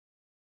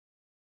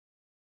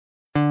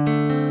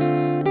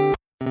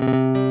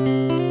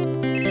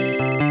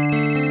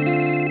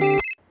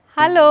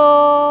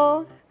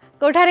Hello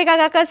Kothare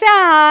काका, कसे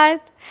आहात?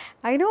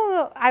 I know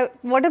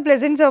what a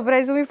pleasant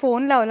surprise, तुम्ही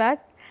फोन लावलात.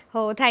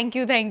 हो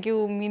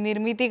थँक्यू. मी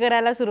निर्मिती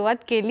करायला सुरुवात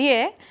केली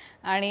आहे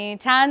आणि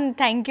छान.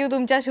 थँक्यू.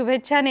 तुमच्या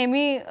शुभेच्छा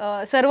नेहमी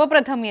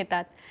सर्वप्रथम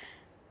येतात.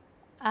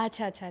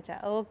 अच्छा.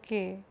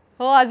 ओके.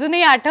 हो,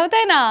 अजूनही आठवत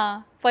आहे ना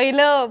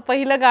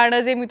पहिलं गाणं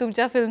जे मी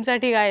तुमच्या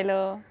फिल्मसाठी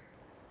गायलं.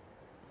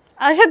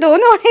 अशा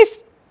 2 ओळी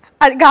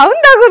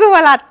गाऊन दाखवू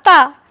तुम्हाला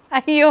आत्ता?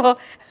 अय्यो.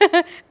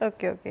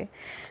 ओके.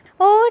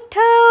 ओठ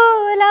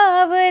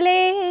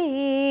लावले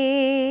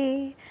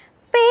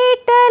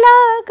पेटला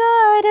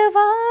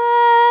गारवा,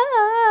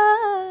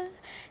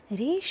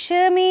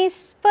 रेशमी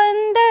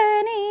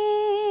स्पंदने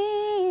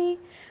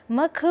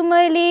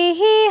मखमली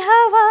ही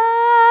हवा,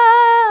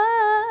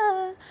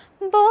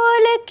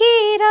 बोल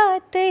की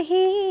रात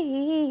ही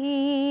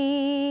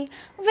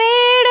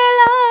वेड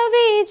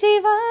लावी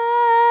जीवा,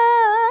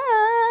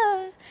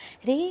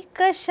 रे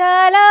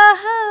कशाला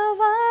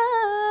हवा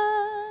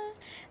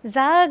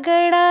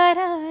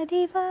जागणारा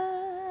दिवा.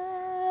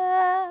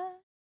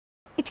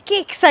 इतकी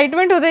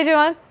एक्साइटमेंट होते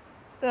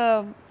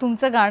जेव्हा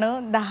तुमचं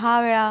गाणं 10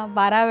 वेळा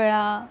 12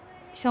 वेळा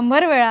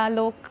 100 वेळा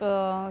लोक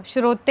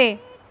श्रोते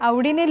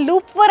आवडीने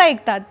लूपवर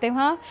ऐकतात,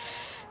 तेव्हा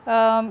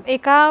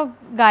एका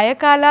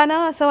गायकाला ना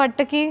असं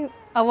वाटतं की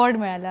अवॉर्ड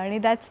मिळाला आणि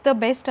that's the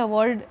best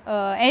award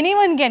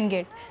anyone can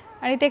get.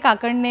 आणि ते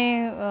काकणने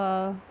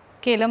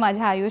केलं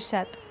माझ्या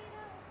आयुष्यात.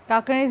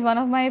 काकण is one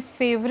of my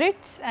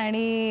favourites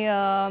आणि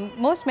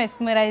most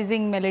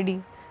mesmerising melody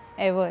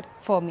ever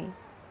for me.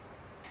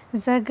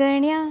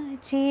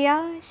 जगण्याची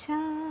आशा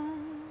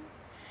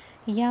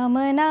या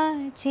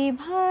मनाची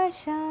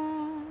भाषा,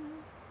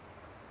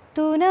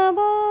 तू न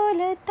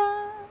बोलता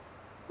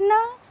न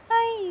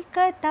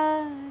ऐकता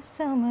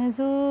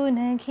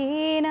समजून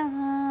घेना,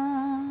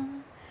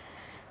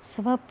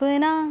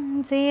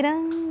 स्वप्नांचे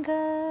रंग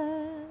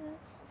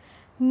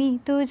मी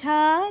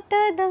तुझ्यात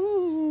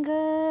दंग,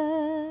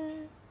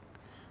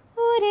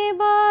 उरे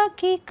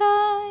बाकी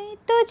काय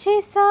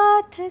तुझी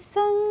साथ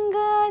संग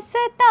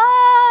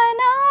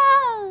असताना,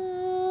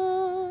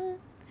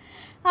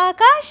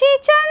 आकाशी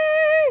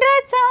चंद्र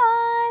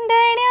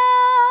चांदण्या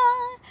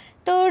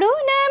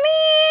तोडून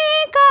मी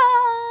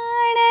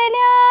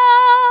काढल्या,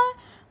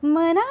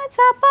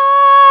 मनाचा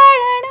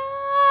पाळणा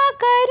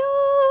करू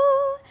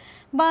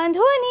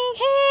बांधून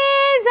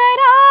घे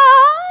जरा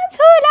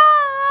झुला,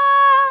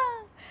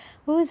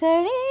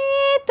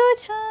 उजळे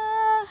तुझ्या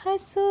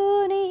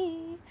हसूने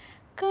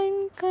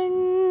कणकण,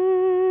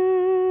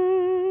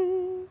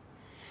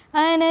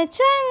 अन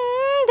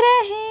चंद्र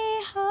हे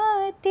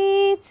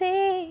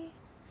हातीचे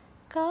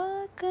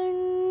काकण.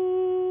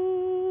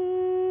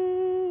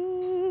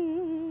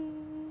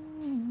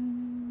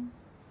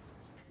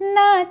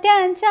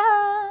 नात्यांच्या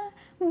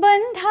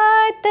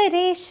बंधात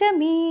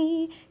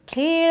रेशमी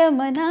खेळ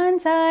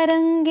मनांचा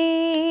रंगे,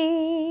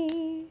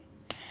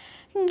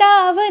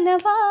 डाव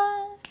नवा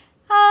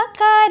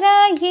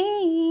आकारा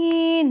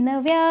ये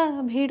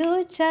नव्या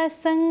भिडूच्या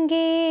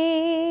संगे,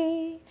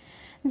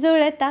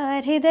 जुळता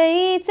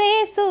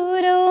हृदयीचे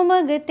सूर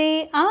उमगते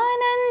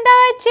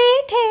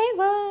आनंदाची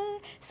ठेव,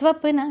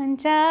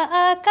 स्वप्नांच्या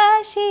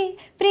आकाशी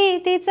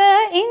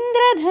प्रीतीचं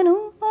इंद्रधनु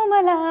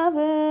उमलाव,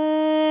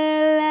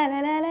 ला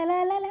ला ला ला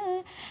ला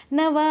ला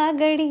नवा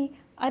गडी.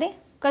 अरे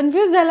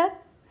कन्फ्यूज झालात?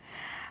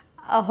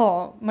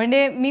 हो,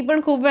 म्हणजे मी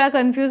पण खूप वेळा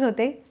कन्फ्यूज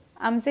होते.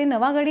 आमचे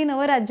नवागडी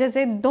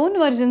नवराज्याचे 2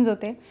 व्हर्जन्स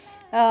होते.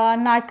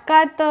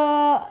 नाटकात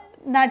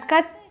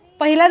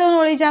पहिल्या 2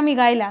 ओळी ज्या मी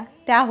गायल्या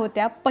त्या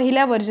होत्या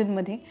पहिल्या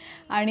व्हर्जनमध्ये,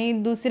 आणि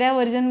दुसऱ्या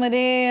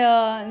व्हर्जनमध्ये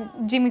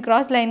जी मी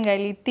क्रॉस लाईन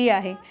गायली ती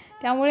आहे.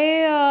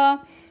 त्यामुळे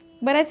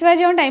बऱ्याच वेळा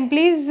जेव्हा टाईम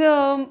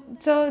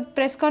प्लीजचं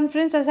प्रेस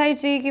कॉन्फरन्स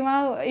असायची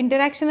किंवा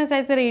इंटरॅक्शन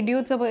असायचं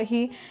रेडिओचं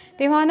ही,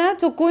 तेव्हा ना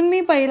चुकून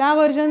मी पहिल्या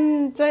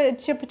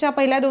व्हर्जनच्या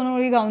पहिल्या 2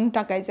 ओळी गाऊन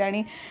टाकायचे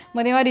आणि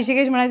मग तेव्हा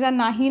ऋषिकेश म्हणायचा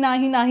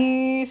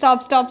नाही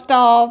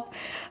स्टॉप,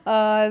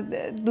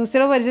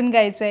 दुसरं व्हर्जन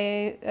गायचं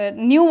आहे,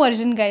 न्यू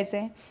व्हर्जन गायचं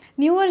आहे.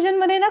 न्यू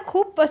व्हर्जनमध्ये ना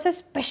खूप असं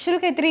स्पेशल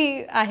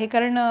काहीतरी आहे,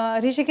 कारण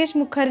ऋषिकेश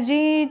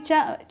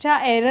मुखर्जीच्या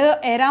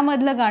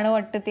एरामधलं गाणं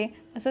वाटतं ते.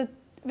 असं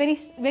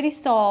व्हेरी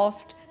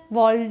सॉफ्ट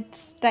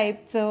वॉल्ट्स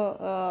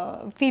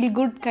टाईपचं feel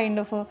good kind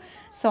of a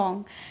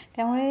song.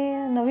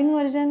 त्यामुळे नवीन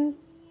व्हर्जन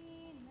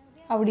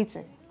आवडीचं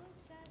आहे.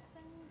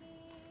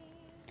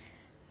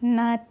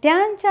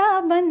 नात्यांच्या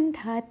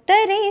बंधात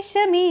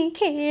रेशमी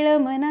खेळ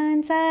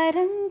मनांचा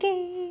रंगे,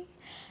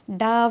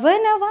 डाव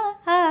नवा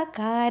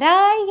आकारा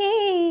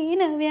ये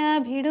नव्या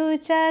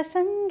भिडूच्या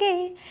संगे,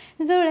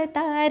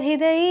 जुळता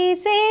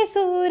हृदयीचे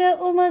सूर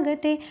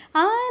उमगते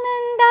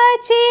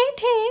आनंदाची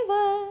ठेव,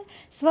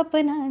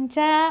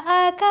 स्वप्नांच्या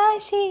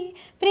आकाशी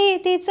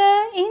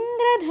प्रीतीचं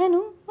इंद्रधनु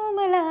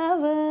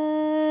उमलाव,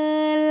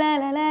 ला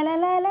ला ला ला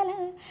ला ला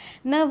ला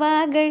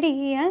नवा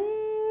गडी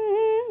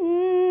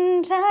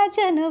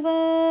राजनव,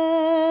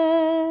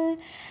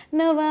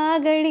 नवा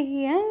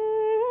गडी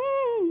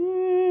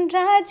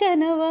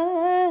राजनव,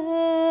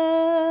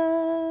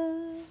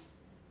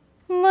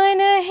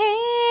 मन हे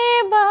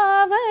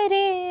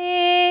बावरे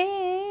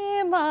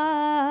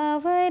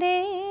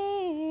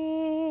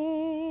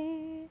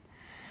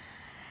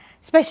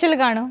स्पेशल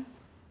गाणं,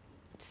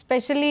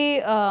 स्पेशली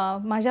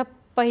माझ्या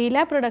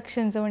पहिल्या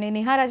प्रोडक्शनचं म्हणजे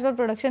नेहा राजपाल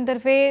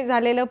प्रोडक्शनतर्फे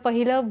झालेलं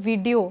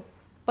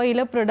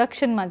पहिलं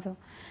प्रोडक्शन माझं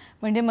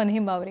म्हणजे मन हे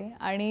बावरे.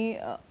 आणि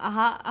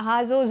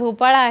हा जो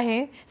झोपाळा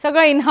आहे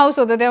सगळं इनहाऊस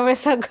होतं, त्यामुळे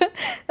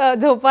सगळं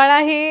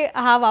झोपाळाही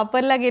हा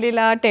वापरला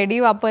गेलेला, टेडी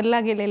वापरला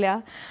गेलेला.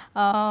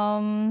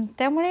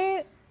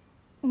 त्यामुळे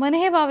मन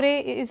हे बावरे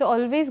is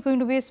always going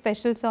to be a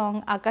special song.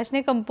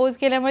 आकाशने कंपोज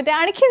केल्यामुळे ते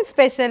आणखीन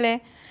स्पेशल आहे.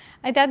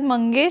 आणि त्यात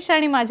मंगेश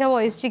आणि माझ्या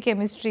व्हॉईसची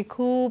केमिस्ट्री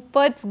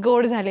खूपच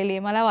गोड झालेली आहे.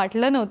 मला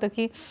वाटलं नव्हतं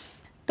की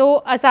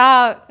तो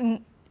असा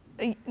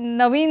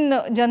नवीन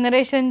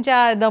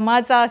जनरेशनच्या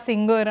दमाचा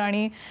सिंगर,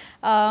 आणि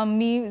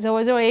मी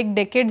जवळजवळ 1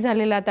 डेकेड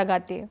झालेला आता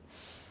गाते,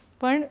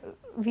 पण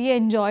we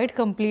enjoyed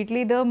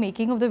completely the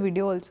making of the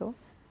video also.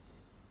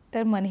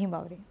 तर मन हे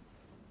बावरे.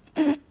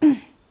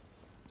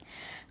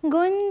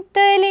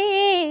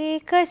 गुंतले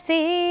कसे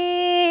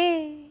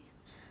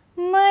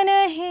मन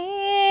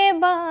हे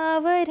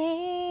बावरे,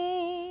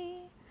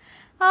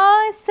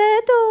 आस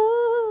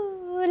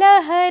तू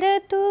लहर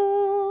तू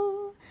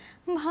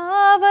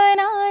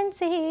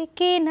भावनांचे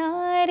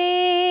किनारे,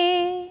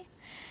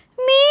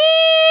 मी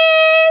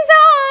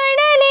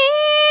जाणले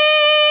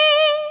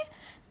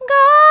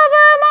गाव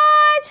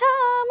माझ्या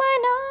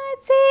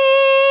मनाचे,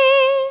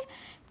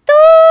 तू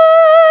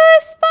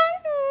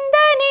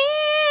स्पंदने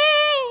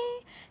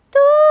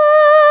तू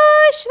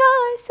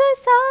श्वास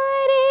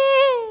सारे,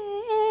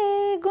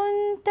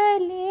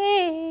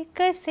 गुंतले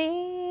कसे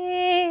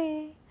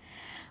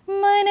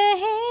मन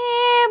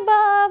हे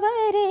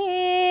बावरे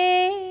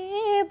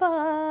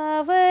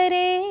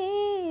बावरे.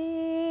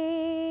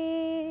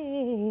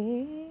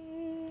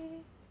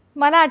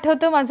 मला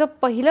आठवतं माझं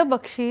पहिलं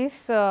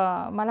बक्षीस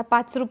मला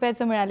 5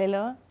 रुपयाचं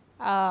मिळालेलं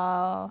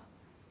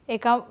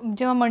एका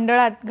जेव्हा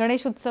मंडळात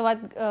गणेश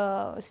उत्सवात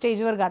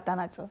स्टेजवर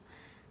गातानाचं.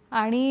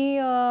 आणि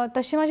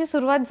तशी माझी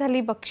सुरुवात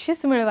झाली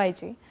बक्षीस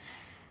मिळवायची.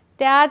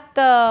 त्यात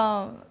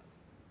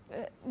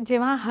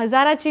जेव्हा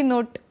 1000ची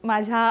नोट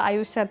माझ्या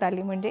आयुष्यात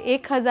आली, म्हणजे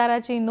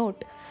 1000ची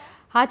नोट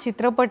हा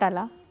चित्रपट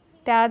आला,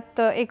 त्यात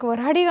एक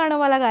वऱ्हाडी गाणं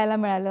मला गायला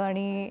मिळालं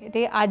आणि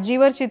ते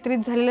आजीवर चित्रित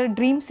झालेलं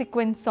ड्रीम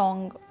सिक्वेन्स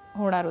सॉन्ग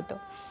होणार होतं.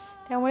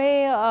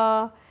 त्यामुळे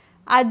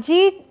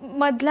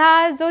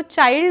आजीमधला जो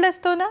चाइल्ड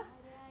असतो ना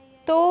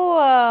तो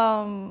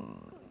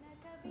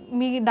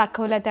मी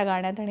दाखवला त्या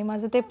गाण्यात, आणि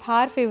माझं ते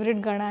फार फेवरेट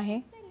गाणं आहे.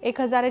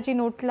 1000ची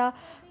नोटला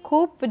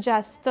खूप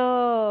जास्त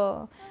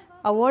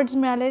अवॉर्ड्स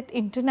मिळालेत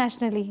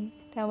इंटरनॅशनली,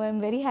 त्यामुळे I am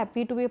very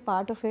happy to be a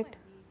part of it.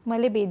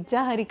 मला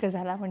बेज्जा हरिक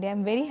झाला, म्हणजे I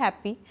am very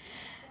happy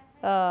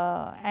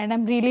and I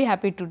am really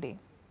happy today.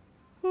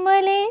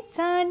 मले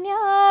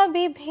चान्या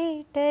बी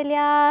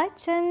भेटल्या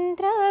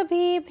चंद्र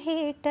बी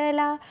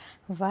भेटला,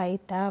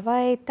 वायता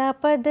वायता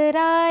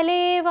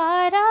पदराले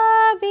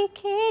वारा बी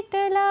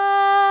खेटला,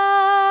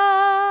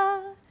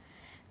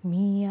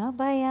 मिया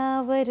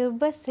बयावर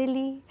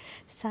बसली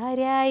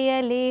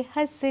साऱ्यायले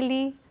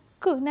हसली,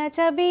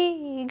 कुणाच्या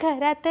बी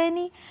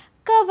घरातनी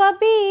कवा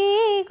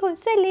बी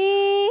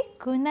घुसली,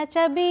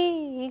 कुणाच्या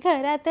बी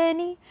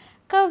घरातनी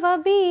कवा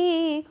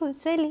बी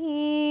घुसली,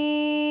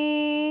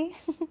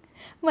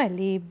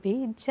 मले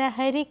बेजा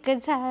हरिक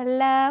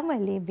झाला,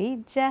 मले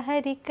बेजा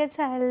हरिक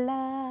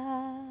झाला.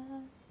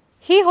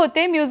 ही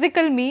होते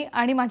म्युझिकल मी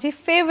आणि माझी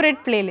फेवरेट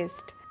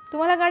प्लेलिस्ट.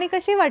 तुम्हाला गाणी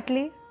कशी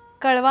वाटली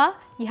कळवा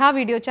ह्या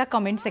व्हिडिओच्या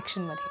कमेंट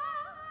सेक्शनमध्ये.